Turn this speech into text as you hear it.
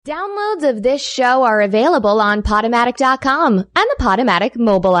Downloads of this show are available on Podomatic.com and the Podomatic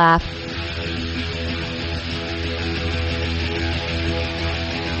mobile app.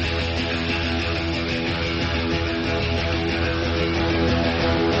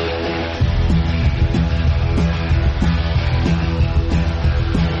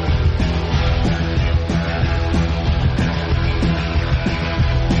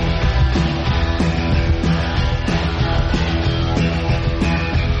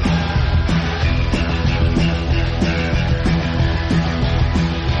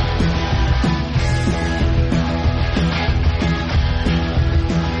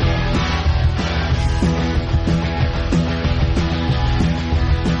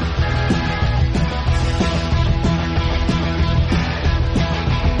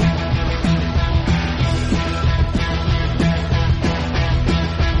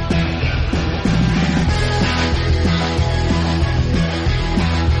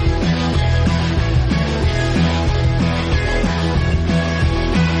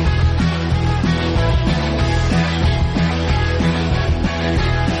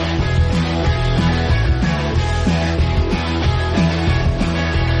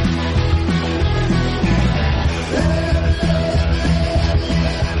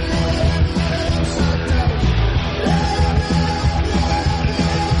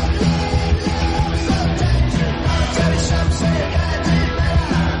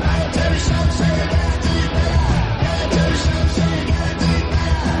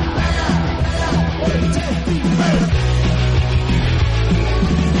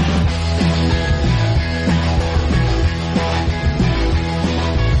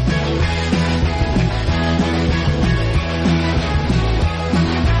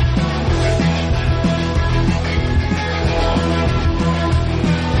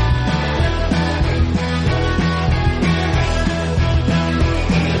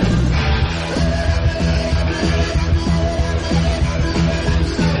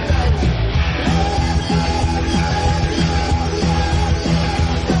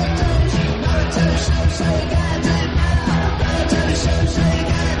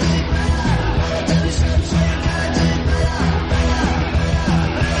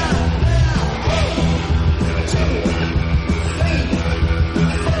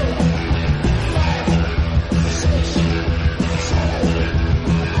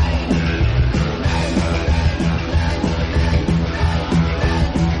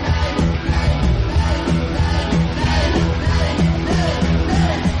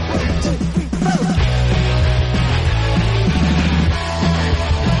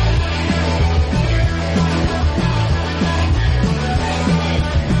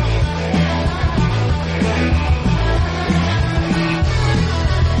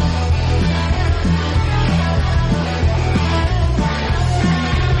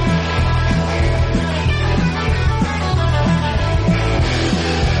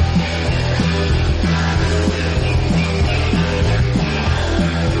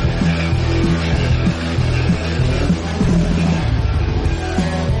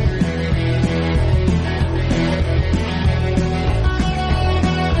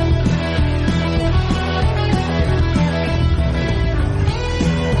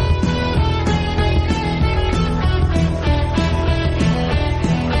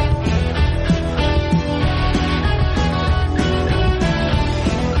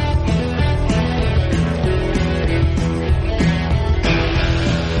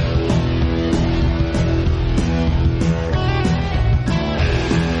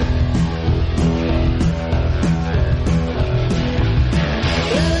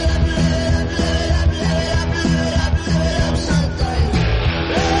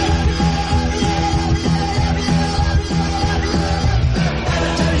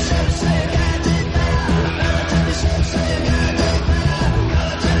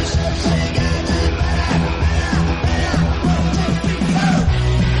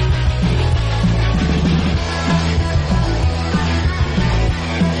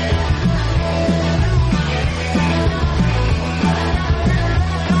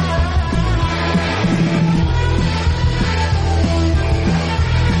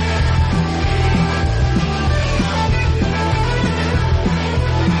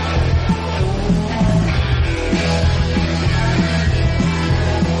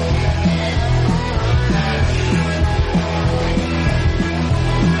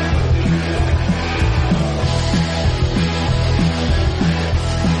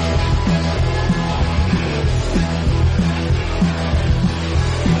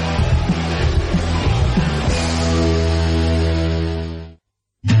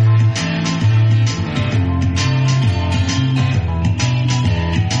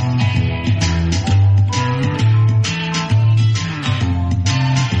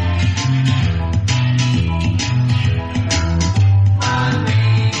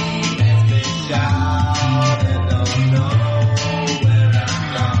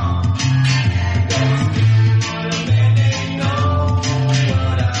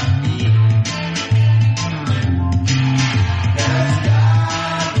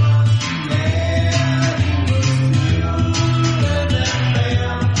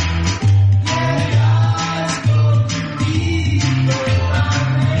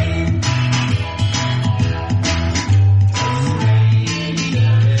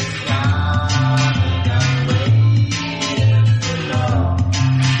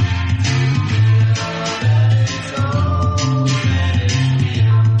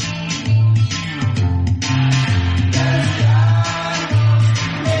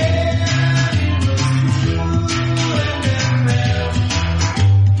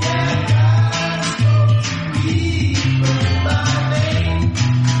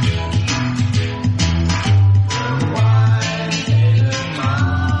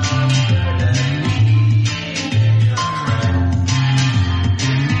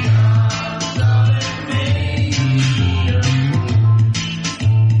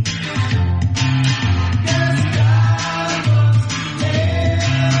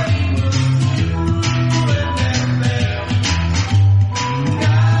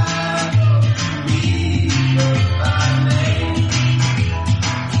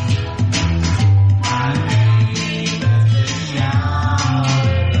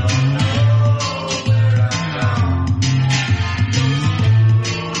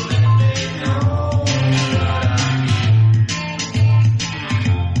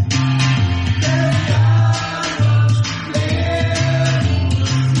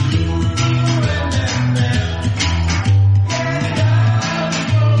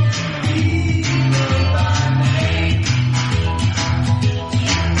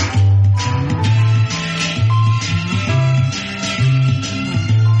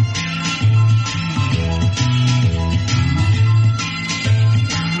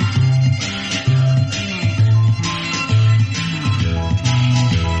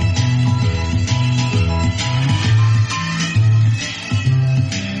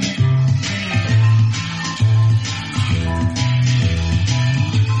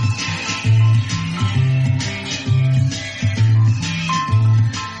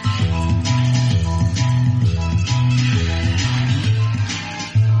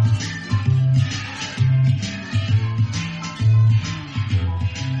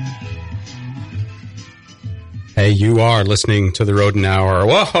 Hey, you are listening to the Rodin Hour.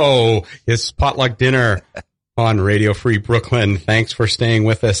 Whoa! It's Potluck Dinner on Radio Free Brooklyn. Thanks for staying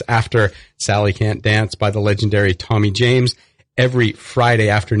with us after Sally Can't Dance by the legendary Tommy James. Every Friday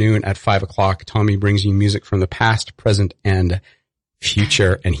afternoon at 5 o'clock, Tommy brings you music from the past, present, and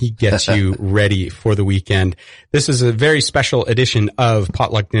future, and he gets you ready for the weekend. This is a very special edition of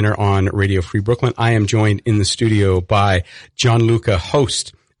Potluck Dinner on Radio Free Brooklyn. I am joined in the studio by Gianluca,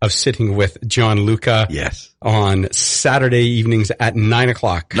 host of Sitting with Gianluca. Yes. On Saturday evenings at 9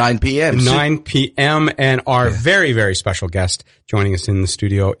 o'clock. 9 p.m. 9 p.m. And our very, very special guest joining us in the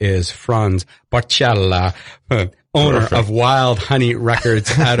studio is Franz Barcella, owner of Wild Honey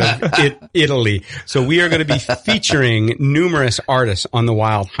Records out of Italy. So we are going to be featuring numerous artists on the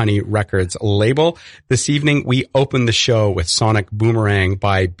Wild Honey Records label. This evening, we opened the show with Sonic Boomerang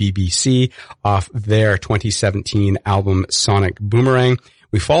by BBC off their 2017 album Sonic Boomerang.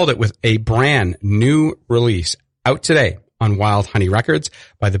 We followed it with a brand new release out today on Wild Honey Records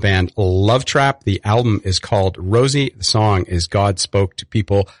by the band Love Trap. The album is called Rosie. The song is God Spoke to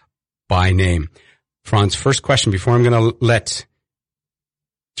People by Name. Franz, first question before I'm going to let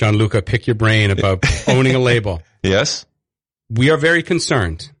Gianluca pick your brain about owning a label. Yes. We are very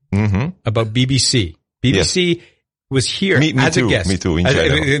concerned about BBC. BBC was here as a guest. Me too, in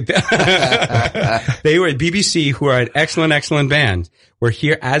general. They were at BBC, who are an excellent, excellent band. We're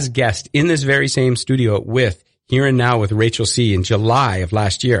here as guests in this very same studio with Here and Now with Rachel C. in July of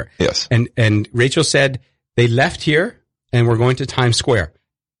last year. Yes. And Rachel said they left here and we're going to Times Square.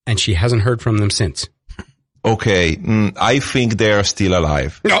 And she hasn't heard from them since. Okay, I think they're still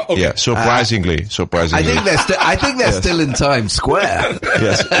alive. No, okay. Yeah, surprisingly. I think they're still in Times Square.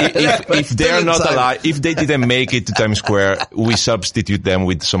 Yes, if they're not alive, if they didn't make it to Times Square, we substitute them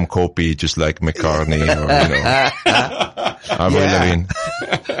with some copy, just like McCartney or, I mean.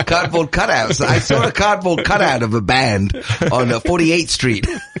 Cardboard cutouts. I saw a cardboard cutout of a band on 48th Street.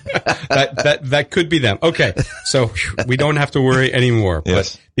 That could be them. Okay, so we don't have to worry anymore.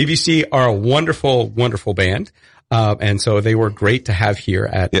 Yes. But BBC are a wonderful, wonderful band. And so they were great to have here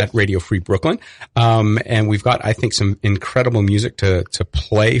at Radio Free Brooklyn. And we've got, I think, some incredible music to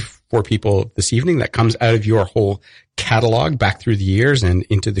play for people this evening that comes out of your whole catalog back through the years and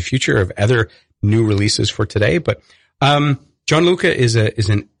into the future of other new releases for today. But, Gianluca is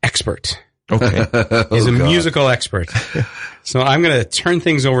an expert. Okay. He's a musical expert. So I'm going to turn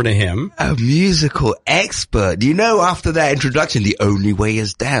things over to him. A musical expert. You know, after that introduction, the only way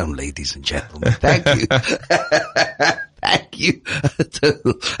is down, ladies and gentlemen. Thank you. Thank you.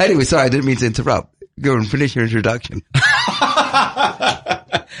 Anyway, sorry, I didn't mean to interrupt. Go and finish your introduction.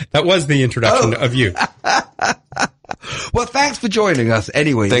 That was the introduction of you. Well, thanks for joining us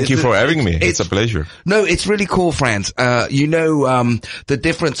anyway. Thank you for having me. It's a pleasure. No, it's really cool, Franz. The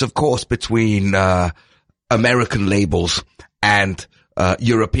difference, of course, between, American labels and,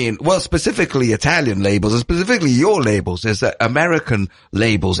 European, well, specifically Italian labels, and specifically your labels, is that American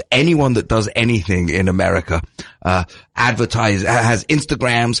labels, anyone that does anything in America, has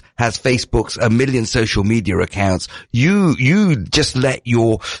Instagrams, has Facebooks, a million social media accounts. You just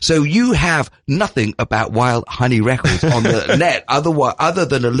so you have nothing about Wild Honey Records on the net other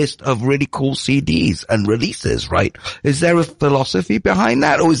than a list of really cool CDs and releases, right? Is there a philosophy behind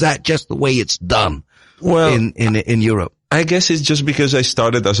that, or is that just the way it's done? Well, in Europe? I guess it's just because I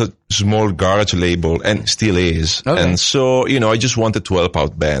started as a small garage label and still is. Okay. And so, I just wanted to help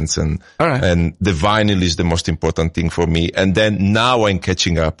out bands and the vinyl is the most important thing for me. And then now I'm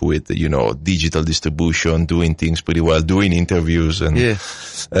catching up with, digital distribution, doing things pretty well, doing interviews and,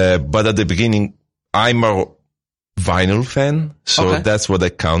 but at the beginning, I'm a vinyl fan. So that's what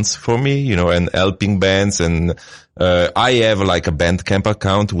that counts for me, and helping bands. And, I have like a Bandcamp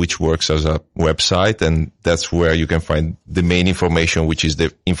account, which works as a website. And that's where you can find the main information, which is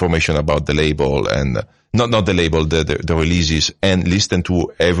the information about the label and not the label, the releases, and listen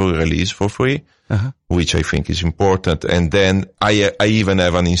to every release for free, which I think is important. And then I even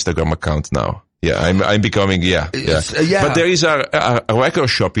have an Instagram account now. Yeah, I'm becoming, But there is a record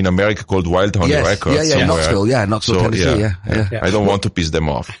shop in America called Wild Honey Records. Knoxville, Tennessee, I don't want to piss them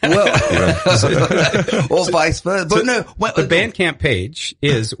off. Well, or vice versa. But no, the Bandcamp page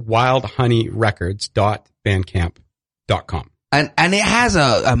is wildhoneyrecords.bandcamp.com. And it has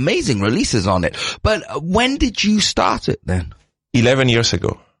amazing releases on it. But when did you start it then? 11 years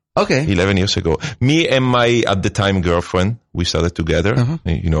ago. Okay. 11 years ago. Me and my, at the time, girlfriend, we started together,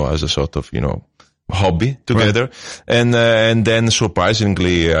 as a sort of, hobby together. Right. And then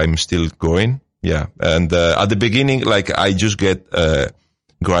surprisingly, I'm still going. Yeah. And, at the beginning, I just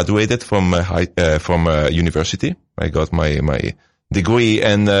graduated from university. I got my degree,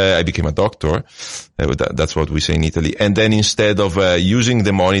 and I became a doctor. That's what we say in Italy. And then instead of using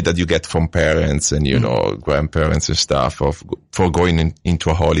the money that you get from parents and, grandparents and stuff for going into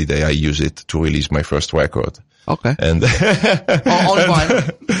a holiday, I use it to release my first record. Okay. And,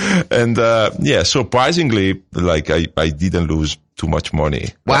 surprisingly, like I didn't lose too much money.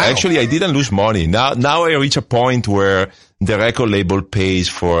 Wow. Actually, I didn't lose money. Now I reach a point where the record label pays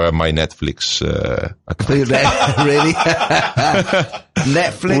for my Netflix, account. Really?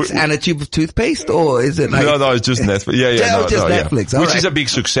 Netflix and a tube of toothpaste, or is it like? No, it's just Netflix. Netflix. Which is a big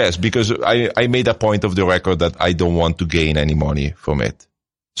success because I made a point of the record that I don't want to gain any money from it.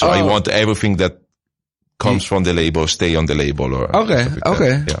 So I want everything that comes from the label, stay on the label or. Okay.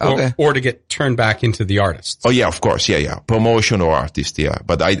 Or to get turned back into the artists. Oh yeah, of course. Yeah. Promotion or artist. Yeah.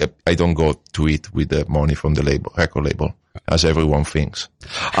 But I don't go to it with the money from the label, record label, as everyone thinks.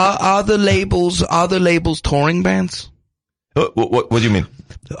 Are the labels touring bands? What do you mean?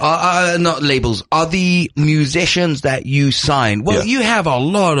 Not labels. Are the musicians that you sign? Well, you have a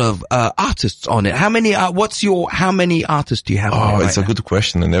lot of artists on it. How many artists do you have on it? Oh, it's a good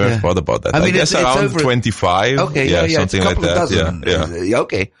question. I never thought about that. I guess it's around 25. Okay, something like that. Yeah.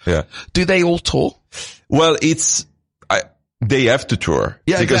 Okay. Yeah. Do they all tour? Well, they have to tour.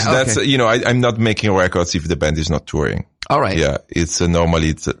 Yeah, because that's, I'm not making records if the band is not touring. All right. Yeah. It's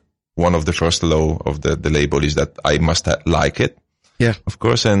normally one of the first law of the label is that I must like it. Yeah. Of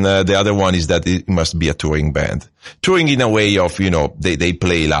course. And the other one is that it must be a touring band. Touring in a way of, they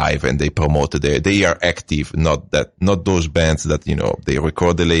play live and they promote they are active, not those bands that, they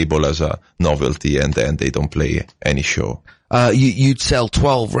record the label as a novelty and then they don't play any show. You'd sell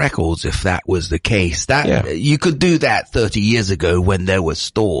 12 records if that was the case. You could do that 30 years ago when there were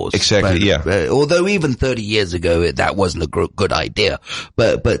stores. Exactly. Although even 30 years ago, that wasn't a good idea.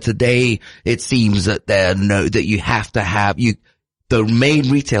 But today it seems that that you have to have the main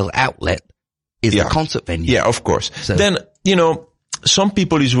retail outlet is the concert venue. Yeah, of course. So, then, some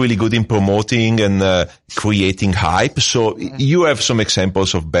people is really good in promoting and creating hype. So you have some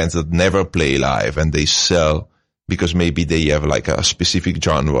examples of bands that never play live and they sell because maybe they have like a specific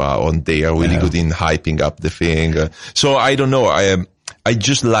genre or they are really good in hyping up the thing. So I don't know. I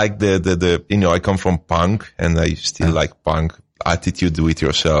just like I come from punk and I still like punk attitude, do it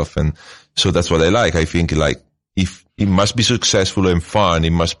yourself. And so that's what I like. I think like if it must be successful and fun,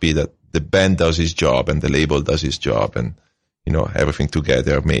 it must be that the band does his job and the label does his job and, everything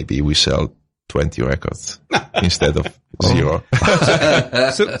together. Maybe we sell 20 records instead of 0.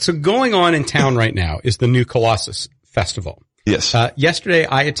 So going on in town right now is the New Colossus Festival. Yes. Yesterday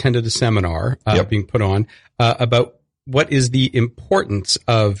I attended a seminar, being put on, about what is the importance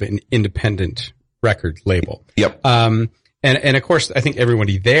of an independent record label. Yep. And of course, I think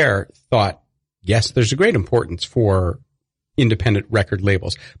everybody there thought, yes, there's a great importance for independent record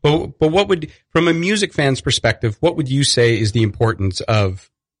labels. But what would, from a music fan's perspective, what would you say is the importance of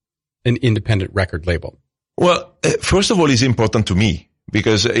an independent record label? Well, first of all, it's important to me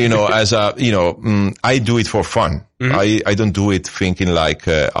because, I do it for fun. Mm-hmm. I don't do it thinking like,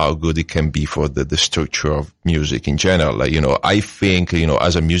 how good it can be for the structure of music in general. Like, I think,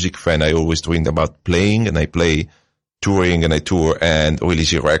 as a music fan, I always dreamed about playing and I play, touring and I tour and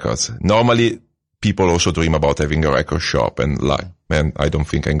releasing records. Normally, people also dream about having a record shop and like, man, I don't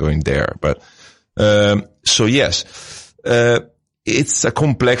think I'm going there. But, so yes, it's a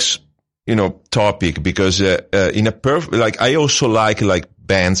complex, topic because, I also like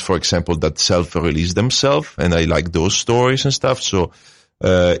bands, for example, that self-release themselves and I like those stories and stuff. So,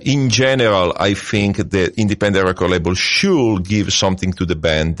 in general, I think the independent record label should give something to the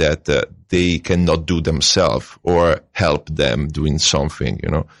band that, they cannot do themselves or help them doing something,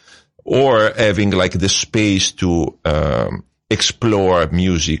 or having like the space to explore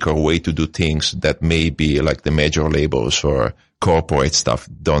music or way to do things that maybe like the major labels or corporate stuff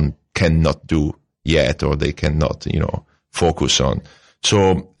cannot do yet or they cannot, focus on.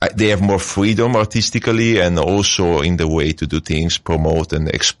 So they have more freedom artistically and also in the way to do things, promote and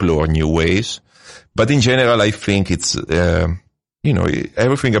explore new ways. But in general, I think it's,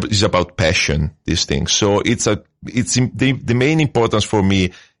 everything is about passion, these things. So the main importance for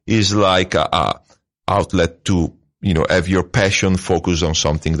me is like a outlet to, have your passion focus on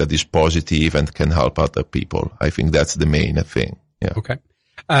something that is positive and can help other people. I think that's the main thing. Yeah. Okay.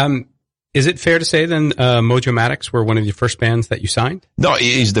 Is it fair to say then, Mojo Maddox were one of the first bands that you signed? No,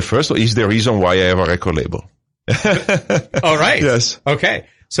 he's the first. He's the reason why I have a record label. All right. Yes. Okay.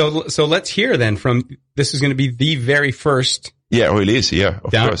 So let's hear then this is going to be the very first. Yeah, release. Yeah,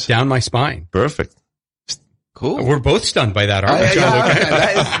 of course. Down My Spine. Perfect. Cool. We're both stunned by that, aren't we,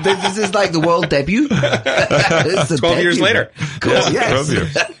 John? This is like the world debut. 12 years later. Cool. Yes. 12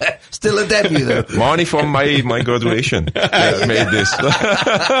 years. Still a debut though. Money from my graduation. Made this.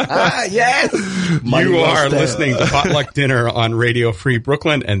 Yes. You are listening to Potluck Dinner on Radio Free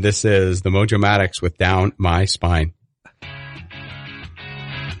Brooklyn, and this is the Mojo-Matics with Down My Spine.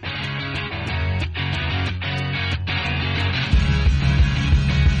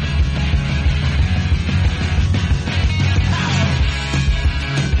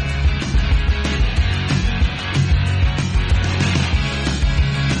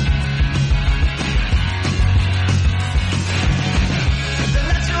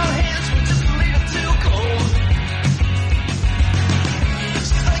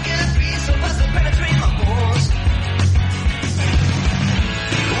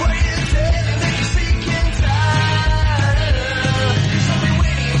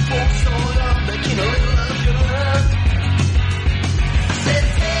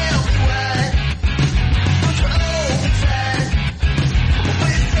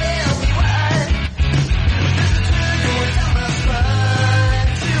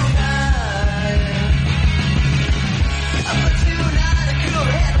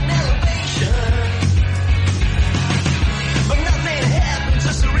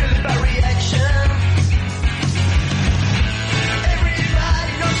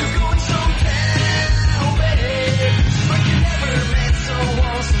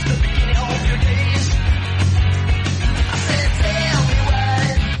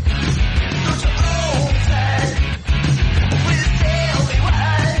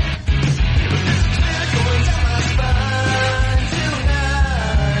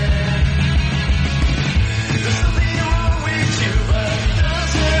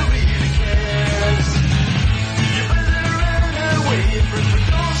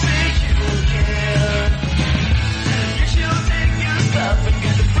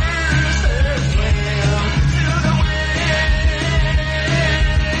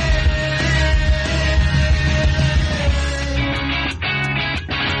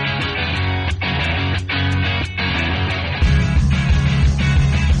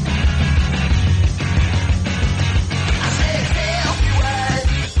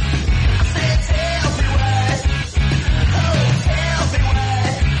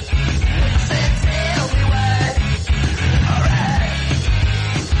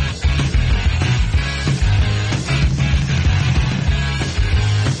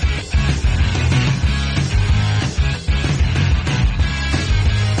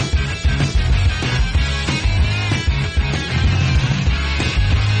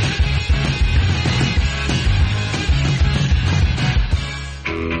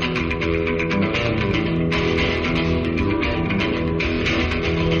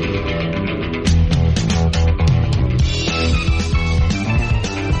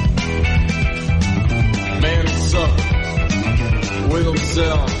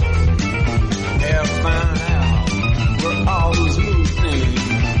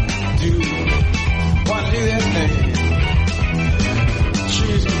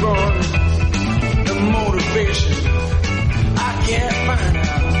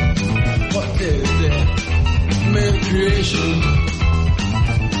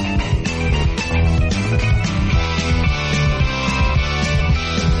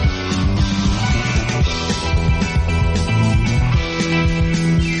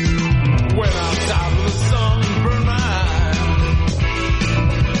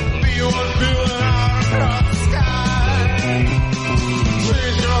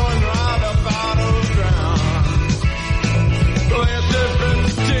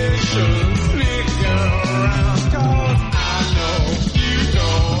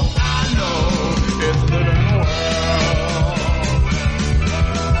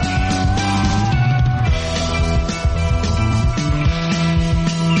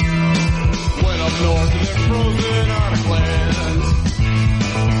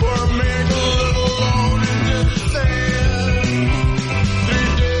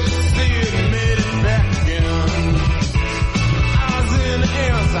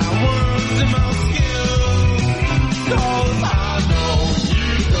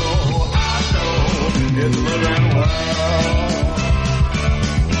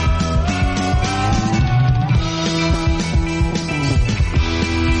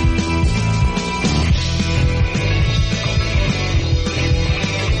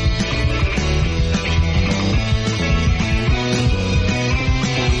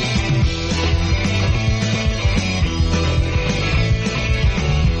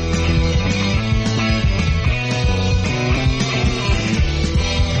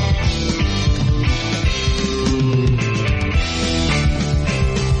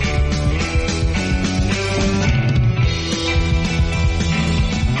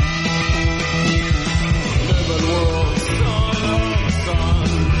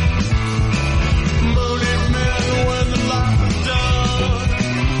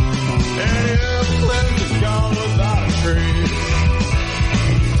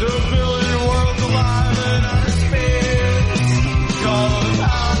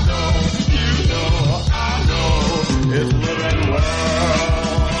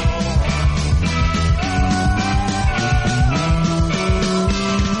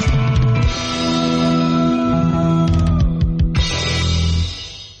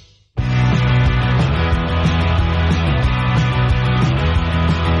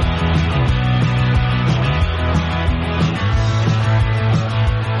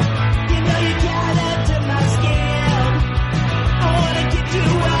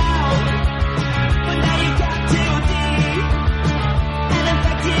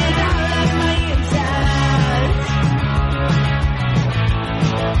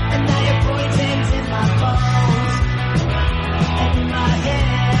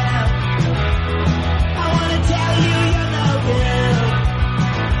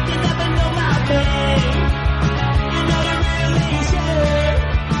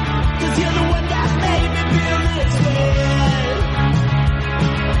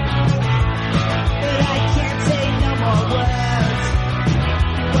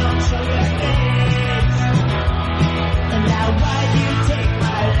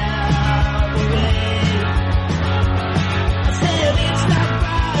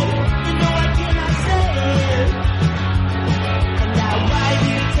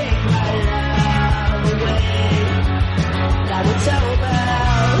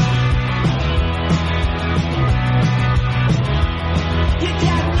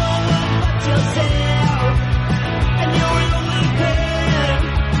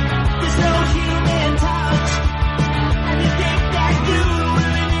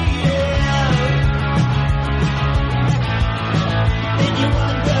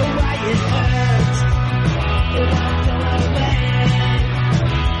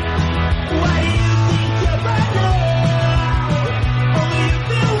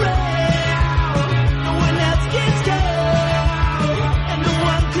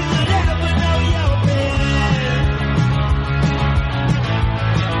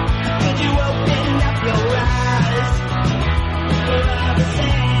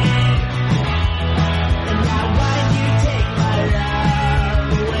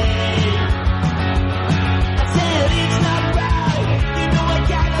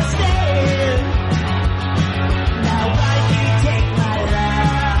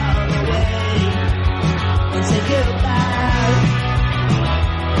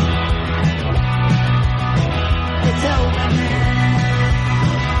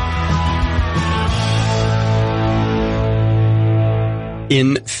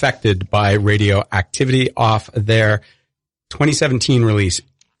 Infected by Radioactivity off their 2017 release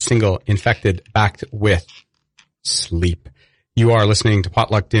single Infected, backed with Sleep. You are listening to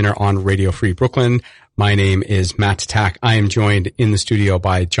Potluck Dinner on Radio Free Brooklyn. My name is Matt Tack. I am joined in the studio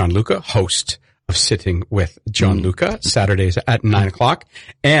by Gianluca, host of Sitting with Gianluca, Saturdays at 9:00,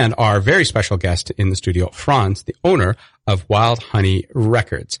 and our very special guest in the studio, Franz, the owner of Wild Honey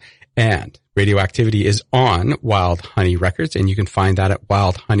Records. And Radioactivity is on Wild Honey Records, and you can find that at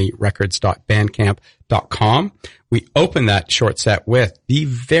wildhoneyrecords.bandcamp.com. We open that short set with the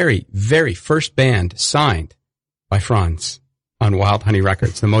very, very first band signed by Franz on Wild Honey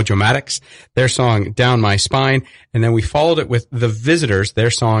Records, the Mojomatics, their song Down My Spine, and then we followed it with The Visitors,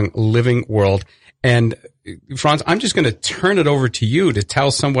 their song Living World. And Franz, I'm just going to turn it over to you to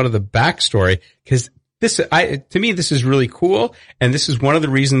tell somewhat of the backstory, because to me, this is really cool, and this is one of the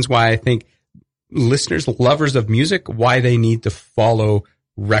reasons why I think listeners, lovers of music, why they need to follow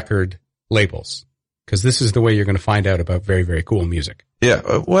record labels, because this is the way you're going to find out about very, very cool music. Yeah,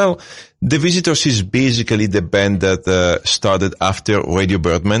 well, The Visitors is basically the band that started after Radio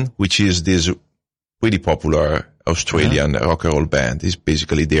Birdman, which is this really popular Australian rock and roll band. It's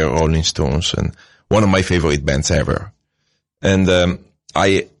basically their Rolling Stones, and one of my favorite bands ever. And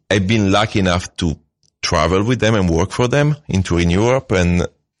I've been lucky enough to travel with them and work for them in touring Europe, and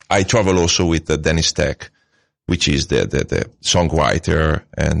I travel also with Dennis Tech, which is the songwriter,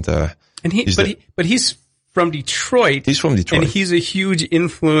 but he's from Detroit. He's from Detroit, and he's a huge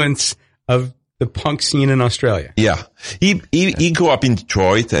influence of the punk scene in Australia. Yeah, he grew up in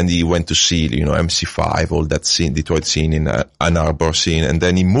Detroit, and he went to see MC5, all that scene, Detroit scene, in Ann Arbor scene, and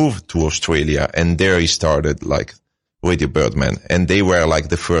then he moved to Australia, and there he started like Radio Birdman, and they were like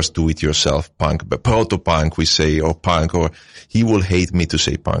the first do-it-yourself punk, but proto-punk we say, or punk, or he will hate me to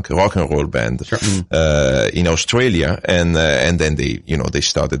say punk, rock and roll band, sure. In Australia, and then they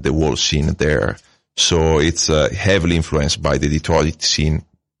started the whole scene there. So it's heavily influenced by the Detroit scene,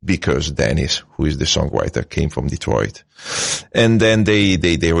 because Dennis, who is the songwriter, came from Detroit. And then they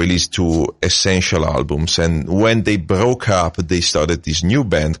released 2 essential albums, and when they broke up, they started this new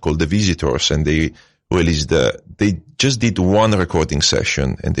band called The Visitors, and they just did one recording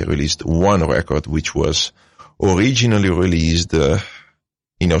session, and they released one record, which was originally released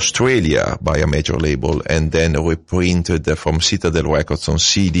in Australia by a major label, and then reprinted from Citadel Records on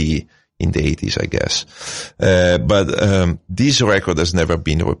CD in the 80s, I guess. But this record has never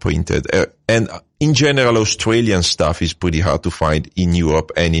been reprinted. And in general, Australian stuff is pretty hard to find in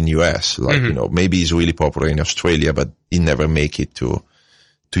Europe and in US. Like, maybe it's really popular in Australia, but it never make it to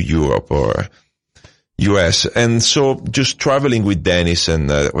Europe or US. And so just traveling with Dennis and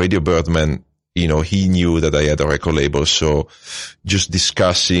Radio Birdman, he knew that I had a record label. So just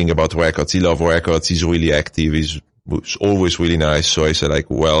discussing about records. He loves records. He's really active. He's always really nice. So I said,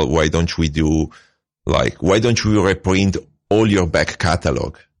 well, why don't we reprint all your back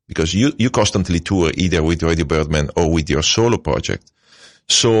catalog? Because you constantly tour either with Radio Birdman or with your solo project.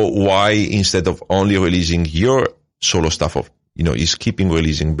 So why, instead of only releasing your solo stuff of, is keeping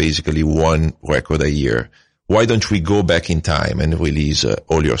releasing basically one record a year. Why don't we go back in time and release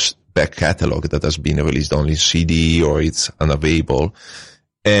all your back catalog that has been released only CD or it's unavailable?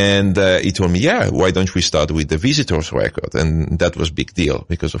 And he told me, yeah, why don't we start with the Visitors record? And that was big deal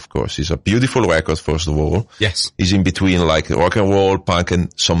because, of course, it's a beautiful record, first of all. Yes. It's in between like rock and roll, punk,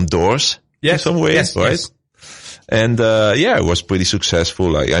 and some Doors. Yes. In some way, yes, right? Yes. And it was pretty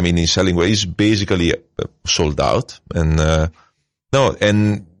successful. In selling ways, basically sold out. And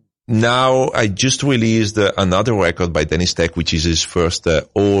and now I just released another record by Dennis Tech, which is his first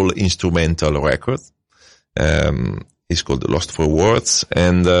all instrumental record. It's called Lost for Words,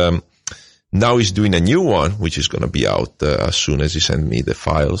 and now he's doing a new one, which is going to be out as soon as he sends me the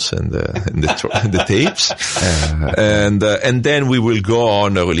files and the tapes, and then we will go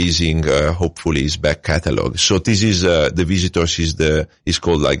on releasing hopefully his back catalog. So this is the Visitors is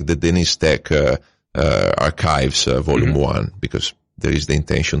called like the Dennis Tech Archives Volume 1, because there is the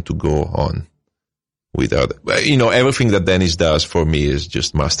intention to go on with other, everything that Dennis does for me is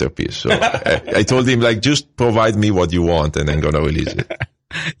just masterpiece. So I told him, like, just provide me what you want and I'm going to release it.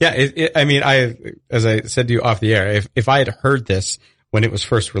 Yeah. As I said to you off the air, if I had heard this when it was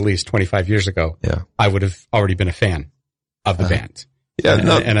first released 25 years ago, I would have already been a fan of the band. Yeah.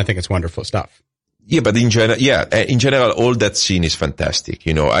 And I think it's wonderful stuff. Yeah, but in general, all that scene is fantastic.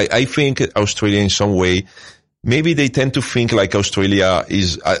 I think Australia in some way, maybe they tend to think like Australia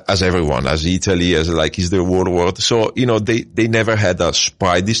is, as everyone, as Italy, is the world. So, they never had a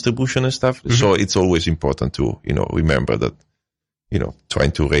spy distribution and stuff. Mm-hmm. So it's always important to, remember that,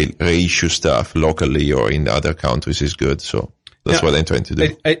 trying to reissue stuff locally or in other countries is good. So that's what I'm trying to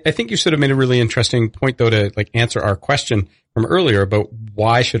do. I think you sort of made a really interesting point though to like answer our question from earlier about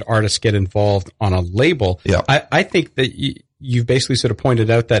why should artists get involved on a label. Yeah. I think that you've basically sort of pointed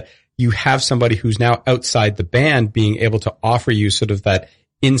out that you have somebody who's now outside the band being able to offer you sort of that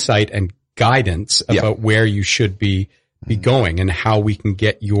insight and guidance about where you should be going and how we can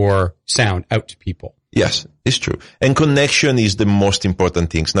get your sound out to people. Yes, it's true. And connection is the most important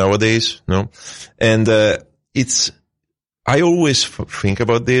things nowadays, no? And, I always think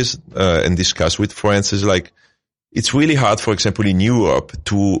about this, and discuss with friends is like, it's really hard, for example, in Europe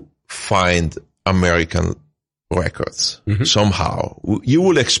to find American records somehow. You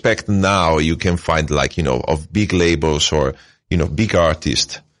will expect now you can find like, of big labels or, big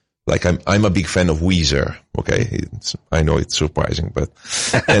artists. Like I'm a big fan of Weezer. Okay. I know it's surprising, but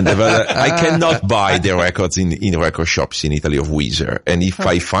I cannot buy the records in record shops in Italy of Weezer. And if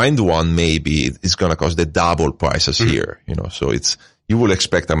I find one, maybe it's going to cost the double price as here, so you will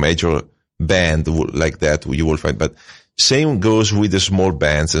expect a major band like that you will find, but same goes with the small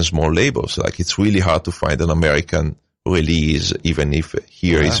bands and small labels. Like it's really hard to find an American release, even if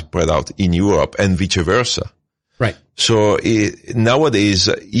here is spread out in Europe and vice versa. Right. So nowadays,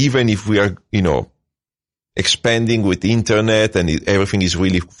 even if we are, expanding with the internet and everything is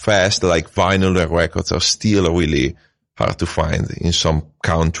really fast, like vinyl records are still really hard to find in some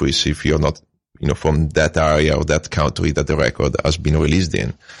countries if you're not, from that area or that country that the record has been released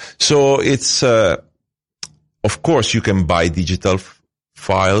in. So it's, of course, you can buy digital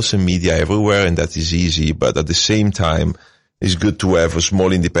files and media everywhere, and that is easy. But at the same time, it's good to have a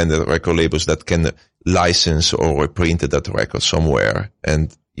small independent record labels that can license or reprint that record somewhere.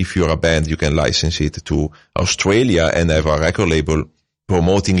 And if you're a band, you can license it to Australia and have a record label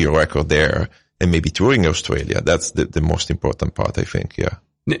promoting your record there and maybe touring Australia. That's the most important part, I think. Yeah.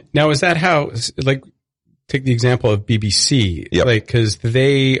 Now, is that how, like, take the example of BBC, yep. like, cause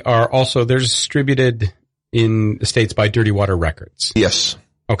they are also, they're distributed in the States by Dirty Water Records. Yes.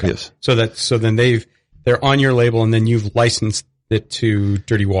 Okay. Yes. So then they're on your label and then you've licensed it to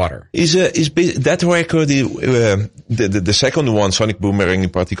Dirty Water. That record, the second one, Sonic Boomerang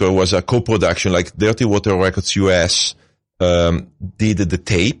in particular, was a co-production, like Dirty Water Records US, did the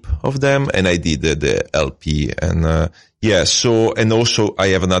tape of them and I did the LP and, and also I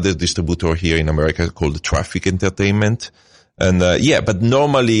have another distributor here in America called Traffic Entertainment. And, but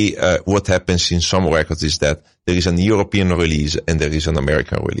normally, what happens in some records is that there is an European release and there is an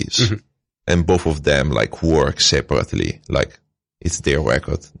American release. Mm-hmm. And both of them like work separately, like it's their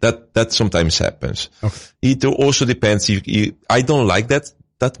record. That sometimes happens. Okay. It also depends I don't like that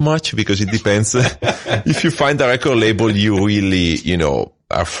much because it depends. If you find a record label you really,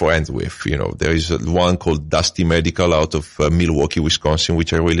 are friends with, there is one called Dusty Medical out of Milwaukee, Wisconsin,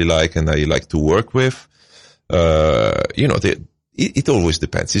 which I really like and I like to work with. It always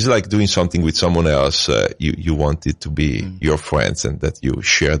depends. It's like doing something with someone else. You want it to be your friends and that you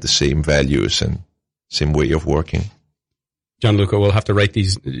share the same values and same way of working. Gianluca will have to write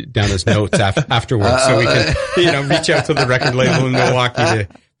these down as notes afterwards, so we can, reach out to the record label in Milwaukee to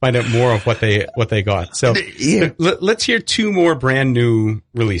find out more of what they got. So let's hear two more brand new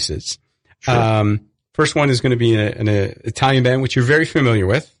releases. Sure. First one is going to be an Italian band, which you're very familiar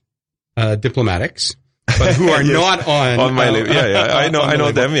with, Diplomatics, but who are not on my label. I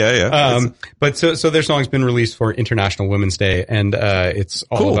know them. But so their song's been released for International Women's Day, and it's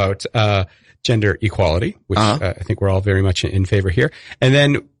all about gender equality, which I think we're all very much in favor here. And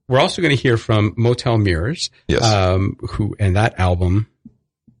then we're also going to hear from Motel Mirrors, and that album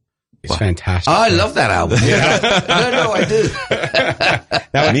is fantastic. Oh, I love that album. No, I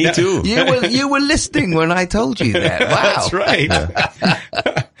do. Me too. You were listening when I told you that. Wow. That's right.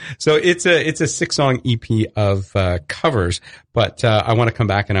 Yeah. So it's a 6-song EP of covers, but I want to come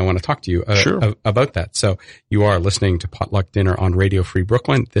back and I want to talk to you about that. So you are listening to Potluck Dinner on Radio Free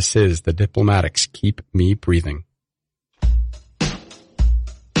Brooklyn. This is the Diplomatics. Keep Me Breathing.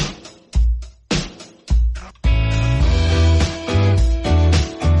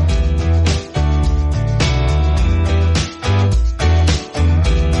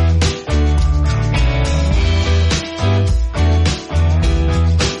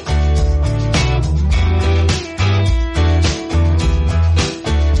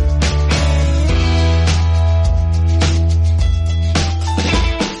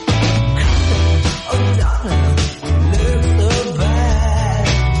 Oh, darling.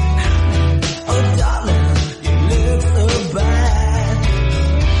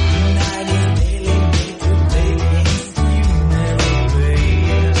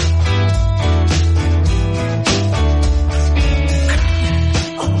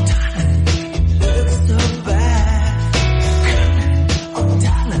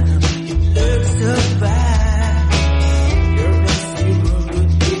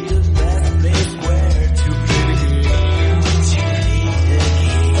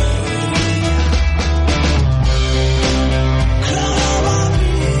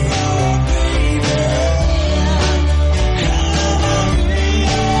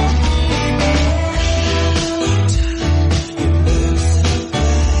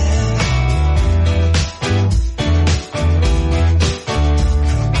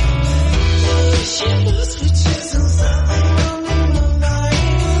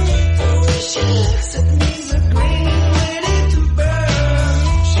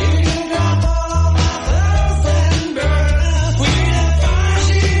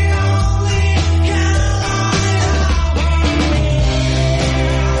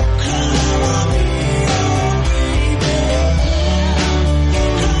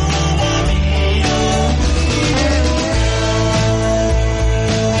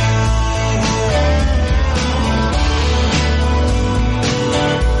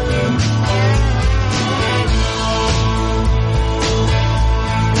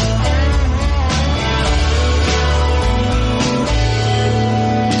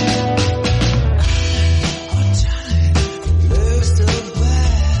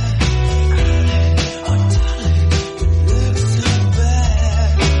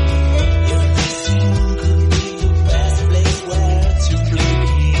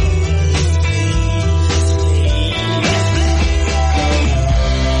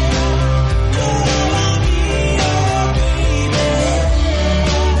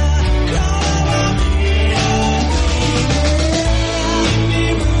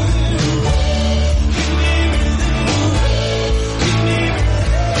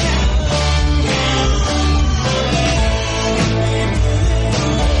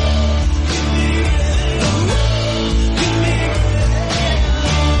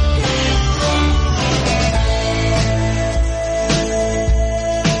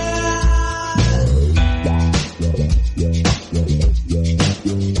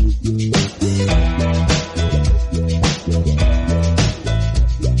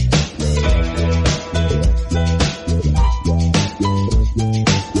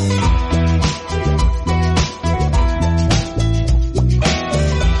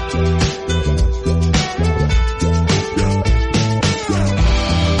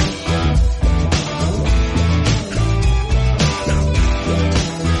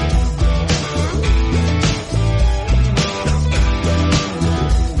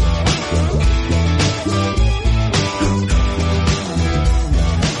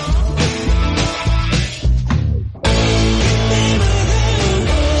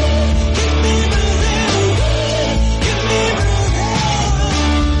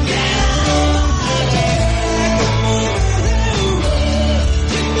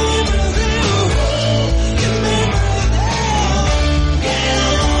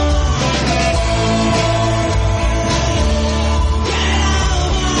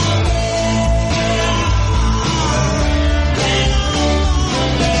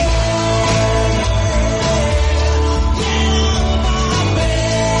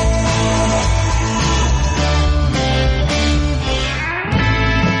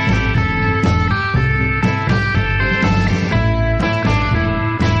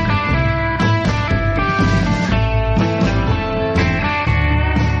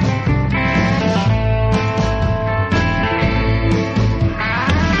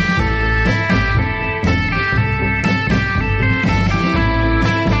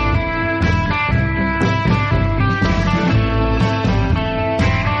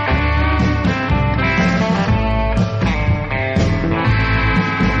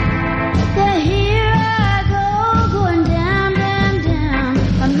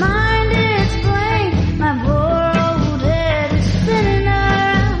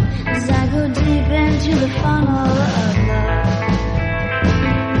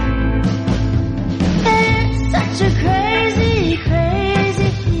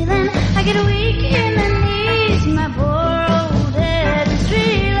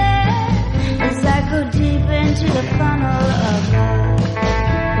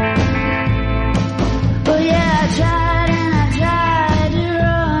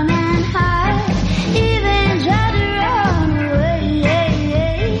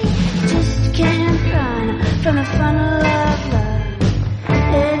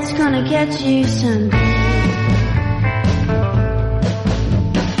 get you someday.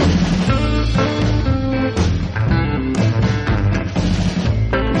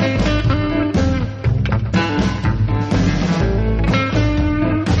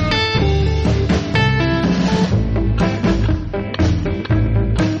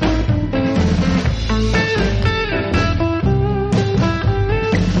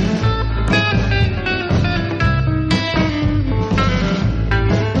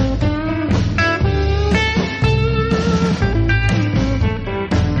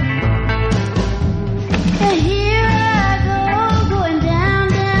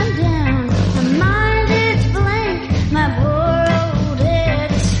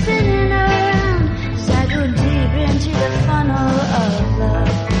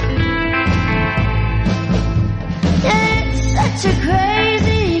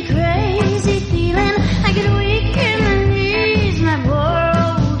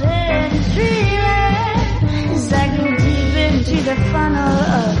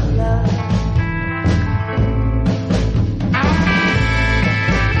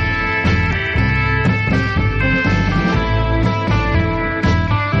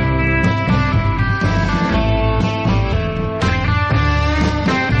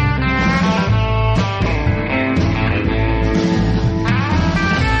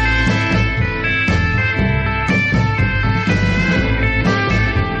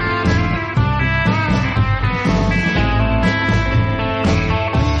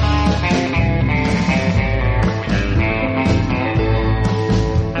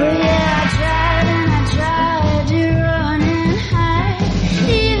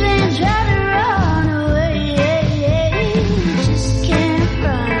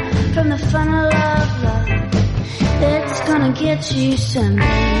 Get you someday.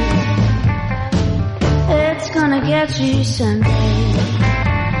 It's gonna get you someday.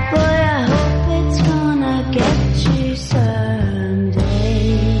 Boy, I hope it's gonna get you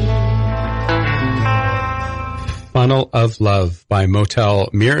someday. Funnel of Love by Motel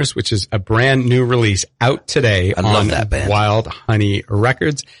Mirrors, which is a brand new release out today on Wild Honey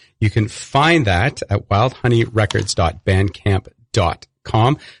Records. You can find that at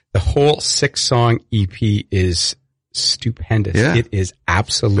wildhoneyrecords.bandcamp.com. The whole 6-song EP is stupendous. Yeah. It is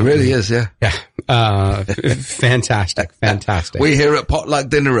absolutely. It really is, yeah. Yeah. Fantastic. We here at Potluck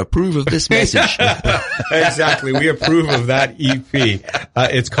Dinner approve of this message. Exactly. We approve of that EP.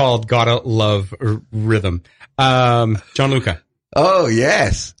 It's called Gotta Love Rhythm. Gianluca. Oh,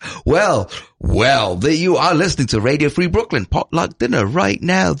 yes. Well, you are listening to Radio Free Brooklyn, Potluck Dinner right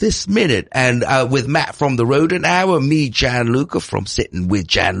now, this minute. And, with Matt from the Rodent Hour, me, Gianluca, from Sitting with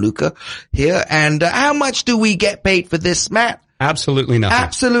Gianluca here. And, how much do we get paid for this, Matt? Absolutely nothing.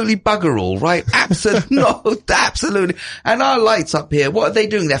 Absolutely bugger all, right? Absolutely. And our lights up here, what are they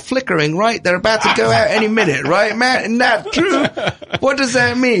doing? They're flickering, right? They're about to go out any minute, right, Matt? Isn't that true? What does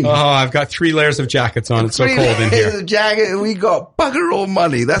that mean? Oh, I've got 3 layers of jackets on. It's so cold in here. 3 layers of jacket. We got bugger all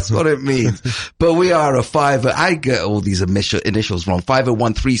money. That's what it means. But we are a I get all these initials wrong.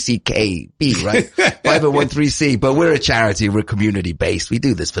 5013CKB, right? 5013C. But we're a charity. We're community based. We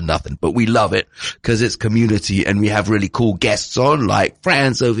do this for nothing, but we love it because it's community and we have really cool guests on, like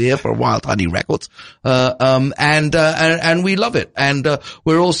Franz over here for Wild Honey Records. And we love it. And,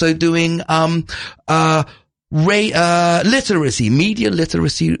 we're also doing, media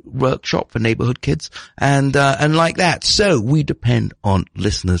literacy workshop for neighborhood kids and like that. So we depend on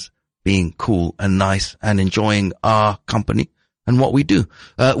listeners being cool and nice and enjoying our company and what we do,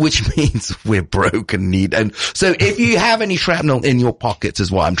 which means we're broke and need. And so if you have any shrapnel in your pockets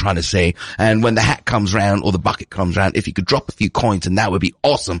is what I'm trying to say. And when the hat comes round or the bucket comes round, if you could drop a few coins, and that would be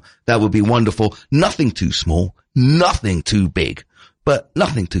awesome. That would be wonderful. Nothing too small, nothing too big, but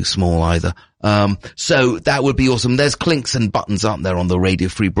nothing too small either. So that would be awesome. There's clinks and buttons up there on the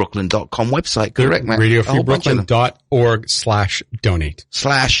RadioFreeBrooklyn.com website, correct, man? RadioFreeBrooklyn.org/donate.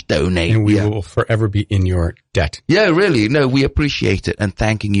 /donate. And we will forever be in your debt. Yeah, really. No, we appreciate it. And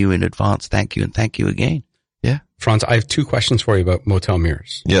thanking you in advance. Thank you. And thank you again. Yeah. Franz, I have 2 questions for you about Motel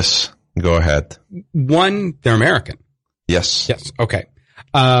Mirrors. Yes. Go ahead. One, they're American. Yes. Yes. Okay.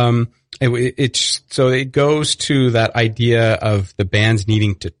 So it goes to that idea of the bands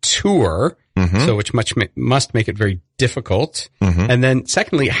needing to tour. Mm-hmm. So which must make it very difficult. Mm-hmm. And then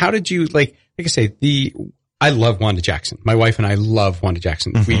secondly, how did you, like I say, I love Wanda Jackson. My wife and I love Wanda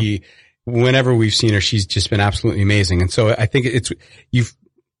Jackson. Mm-hmm. Whenever we've seen her, she's just been absolutely amazing. And so I think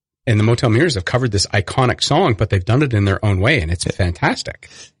and the Motel Mirrors have covered this iconic song, but they've done it in their own way, and it's fantastic.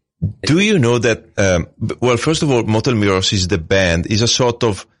 Do you know that, well, first of all, Motel Mirrors is a sort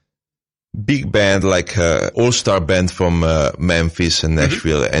of big band, like all-star band from Memphis and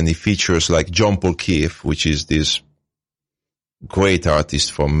Nashville, and he features like John Paul Keefe, which is this great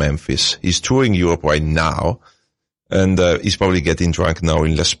artist from Memphis. He's touring Europe right now, and he's probably getting drunk now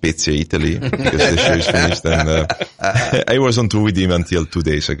in La Spezia, Italy, because the show is finished. And I was on tour with him until 2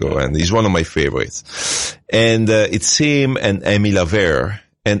 days ago, and he's one of my favorites. And it's him and Emmy Lavere,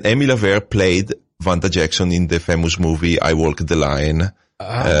 and Emmy Lavere played Vanda Jackson in the famous movie I Walk the Line.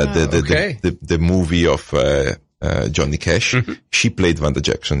 The movie of Johnny Cash. She played Vanda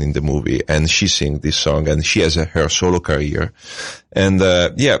Jackson in the movie, and she sings this song, and she has her solo career. And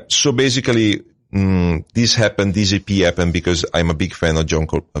so basically this EP happened because I'm a big fan of John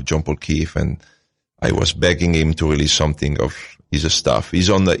Paul Keefe, and I was begging him to release something of his stuff. He's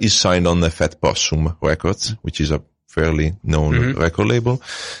signed on the Fat Possum Records, which is a fairly known record label.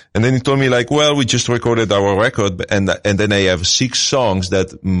 And then he told me like, well, we just recorded our record, and then I have 6 songs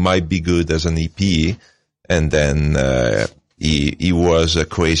that might be good as an EP. And then, he was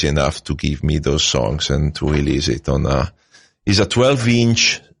crazy enough to give me those songs and to release it on it's a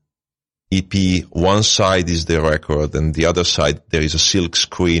 12-inch EP. One side is the record, and the other side, there is a silk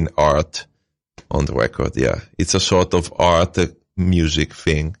screen art on the record. Yeah. It's a sort of art music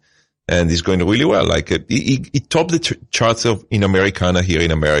thing. And it's going really well. Like, it topped the charts in Americana here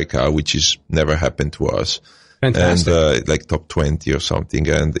in America, which is never happened to us. Fantastic. And, like top 20 or something.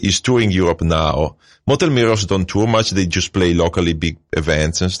 And he's touring Europe now. Motel Mirrors don't tour much. They just play locally big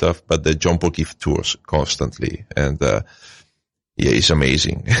events and stuff, but the John Paul Keefe tours constantly. And, he's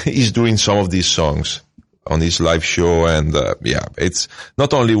amazing. He's doing some of these songs on his live show. And, it's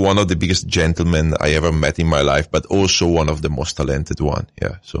not only one of the biggest gentlemen I ever met in my life, but also one of the most talented one.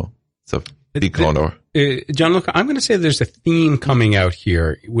 Yeah. So. It's a big honor. Gianluca, I'm going to say there's a theme coming out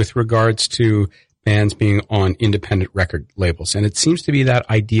here with regards to bands being on independent record labels. And it seems to be that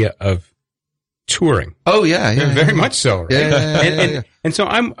idea of touring. Oh, yeah. Very much so, right? And so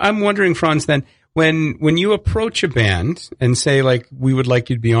I'm wondering, Franz, then, when you approach a band and say, like, we would like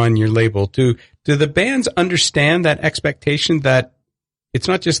you to be on your label, do the bands understand that expectation that it's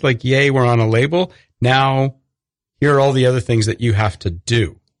not just like, yay, we're on a label. Now, here are all the other things that you have to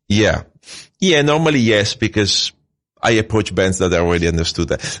do. Yeah. Normally, yes, because I approach bands that already understood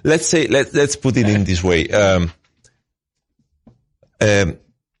that. Let's say, let's put it in this way.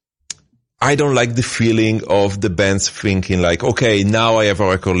 I don't like the feeling of the bands thinking like, okay, now I have a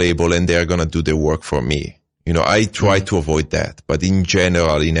record label and they're going to do the work for me. You know, I try to avoid that, but in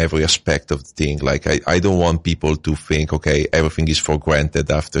general, in every aspect of the thing, like I don't want people to think, okay, everything is for granted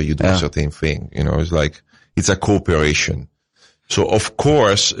after you do a certain thing. You know, it's like, it's a cooperation. So of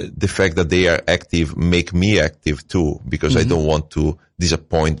course, the fact that they are active make me active too, because I don't want to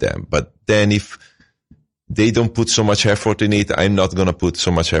disappoint them. But then if they don't put so much effort in it, I'm not going to put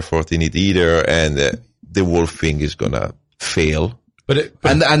so much effort in it either. And the whole thing is going to fail.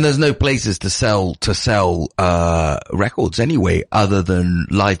 And there's no places to sell records anyway, other than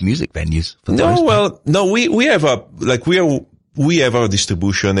live music venues. We have our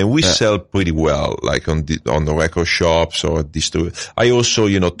distribution and we sell pretty well, like on the record shops or I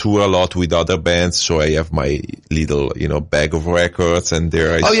also, tour a lot with other bands. So I have my little, bag of records and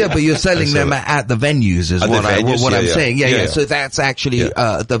there but you're selling them at the venues is what I'm saying. Yeah. So that's actually,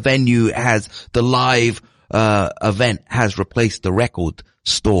 the venue has the live, event has replaced the record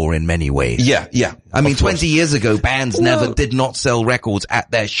store in many ways. Yeah. I mean, 20 years ago, bands did not sell records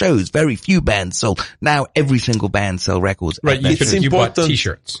at their shows. Very few bands sold. Now every single band sell records. Right. You bought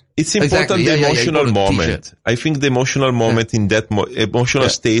t-shirts. It's important, the emotional moment. I think the emotional moment in that emotional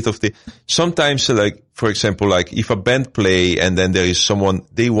state of sometimes like, for example, like if a band play and then there is someone,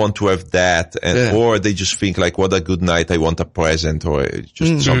 they want to have that or they just think like, what a good night. I want a present or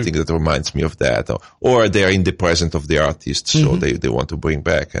just something that reminds me of that or they're in the present of the artist. So they want to bring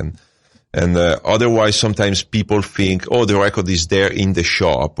back and otherwise sometimes people think, oh, the record is there in the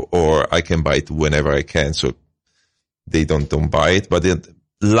shop or I can buy it whenever I can. So they don't buy it, but then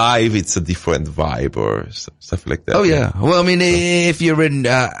live, it's a different vibe or stuff like that. Oh yeah. Well, I mean, if you're in,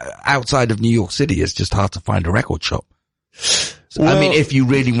 outside of New York City, it's just hard to find a record shop. So, I mean, if you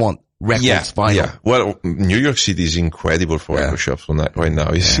really want records, vinyl. Yeah. Well, New York City is incredible for record shops right now.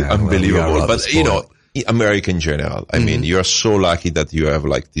 It's unbelievable. But, America in general, I mean, you're so lucky that you have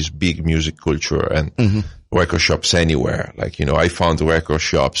like this big music culture and record shops anywhere. Like, I found record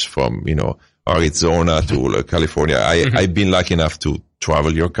shops from, Arizona to California. I've been lucky enough to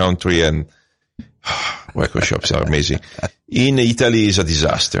travel your country and record shops are amazing. In Italy is a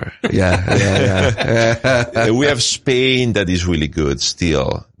disaster. Yeah. We have Spain that is really good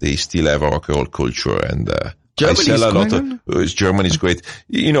still. They still have a rock and roll culture and, Germany's I sell a lot of, Germany is great.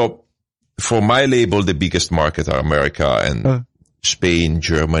 for my label, the biggest market are America and Spain,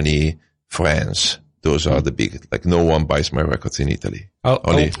 Germany, France. Those are the big, like no one buys my records in Italy. I'll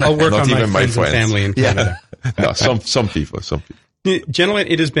work on my friends and family in Canada. No, some people. Gentlemen,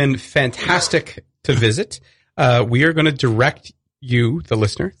 it has been fantastic to visit. We are going to direct you, the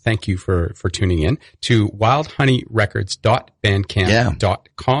listener, thank you for tuning in, to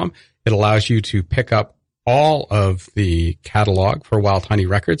wildhoneyrecords.bandcamp.com. It allows you to pick up all of the catalog for Wild Honey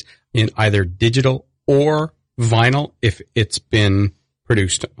Records in either digital or vinyl if it's been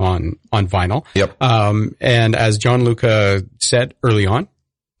produced on vinyl. Yep. And as Gianluca said early on,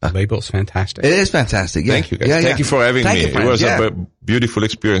 the label is fantastic. It is fantastic. Yeah. Thank you, guys. Thank you for having me. It was a beautiful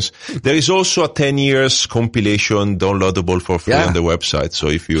experience. There is also a 10 years compilation downloadable for free on the website. So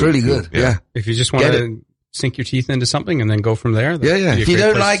if you... It's really good. Yeah. If you just want to sink your teeth into something and then go from there. If you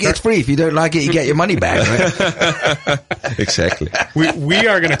don't like it, it's free. If you don't like it, you get your money back, right? Exactly. We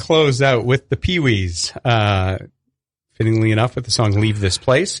are going to close out with the Pee-wees. Fittingly enough, with the song Leave This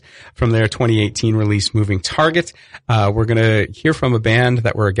Place from their 2018 release Moving Target. We're going to hear from a band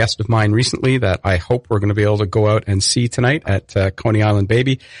that were a guest of mine recently that I hope we're going to be able to go out and see tonight at Coney Island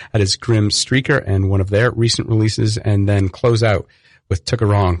Baby. That is Grim Streaker and one of their recent releases, and then close out with Took a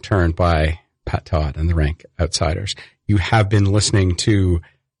Wrong Turn by Pat Todd and the Rank Outsiders. You have been listening to,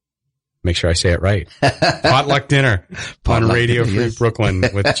 make sure I say it right, Potluck Dinner on Radio Free Brooklyn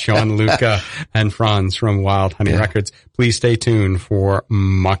with Gianluca and Franz from Wild Honey Records. Please stay tuned for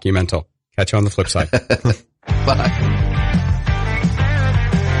Mockumental. Catch you on the flip side. Bye.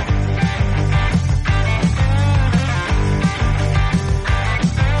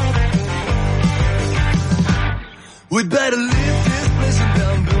 We'd better leave this place and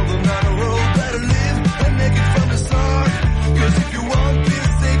down, build another road. Better live and make it from the start. 'Cause if you want this,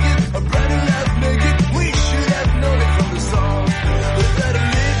 take it. A brighter life, make it. We should have known it from the start. We better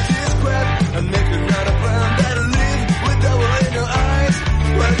live this crap and make it not a plan. Better live with devil in your eyes.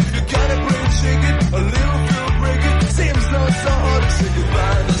 Well, if you gotta break, shake it. A little feel, break it. Say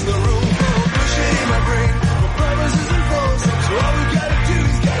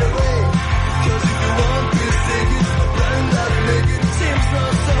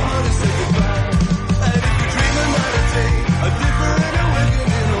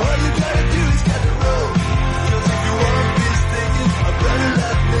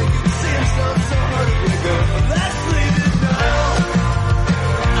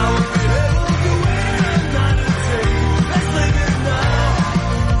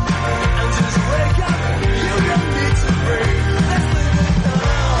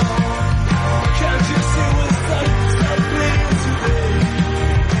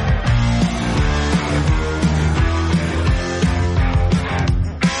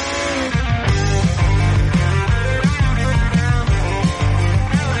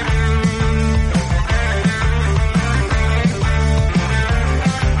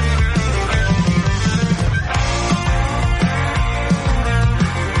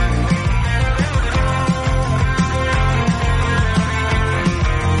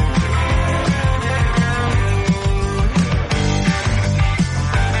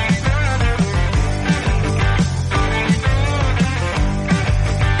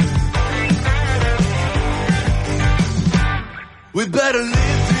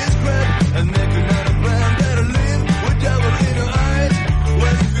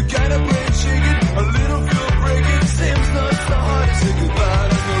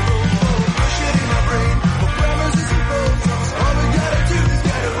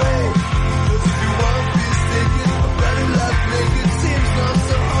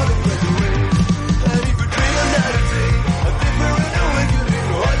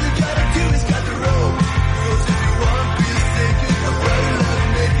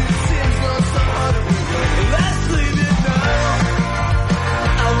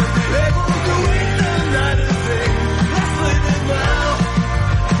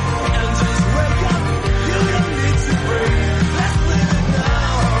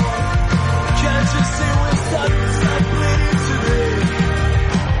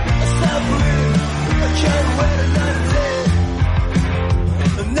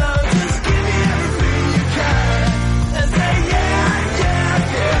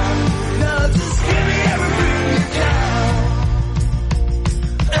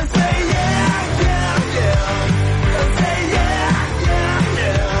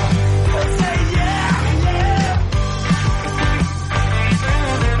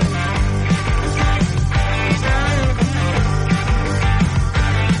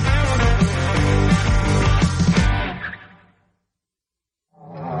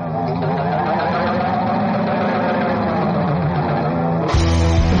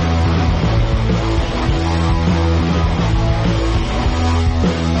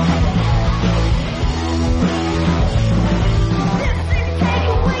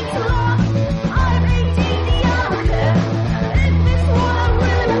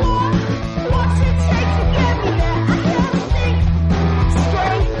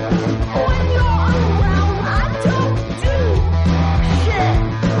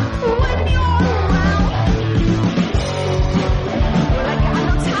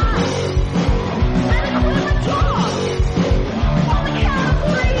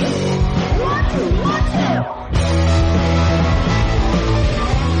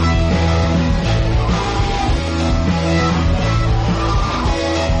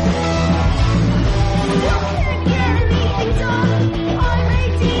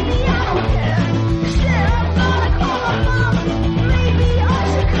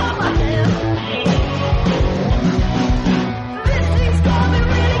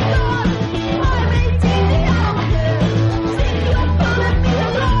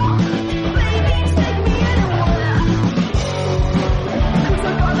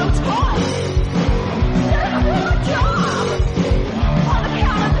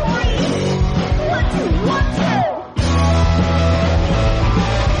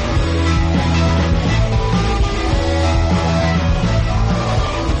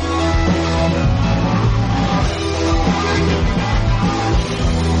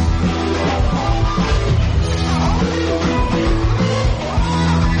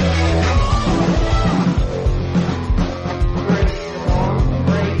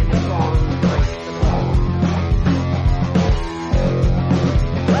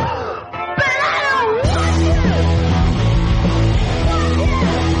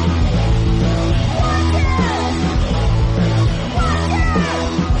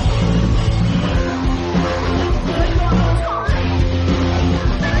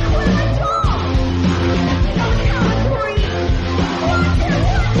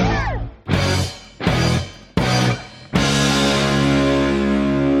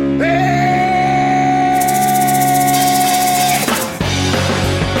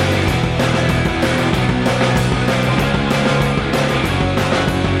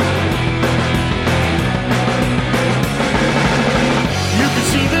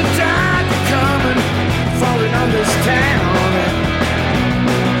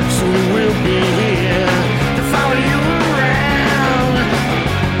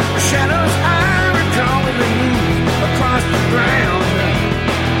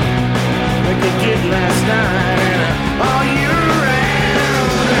time.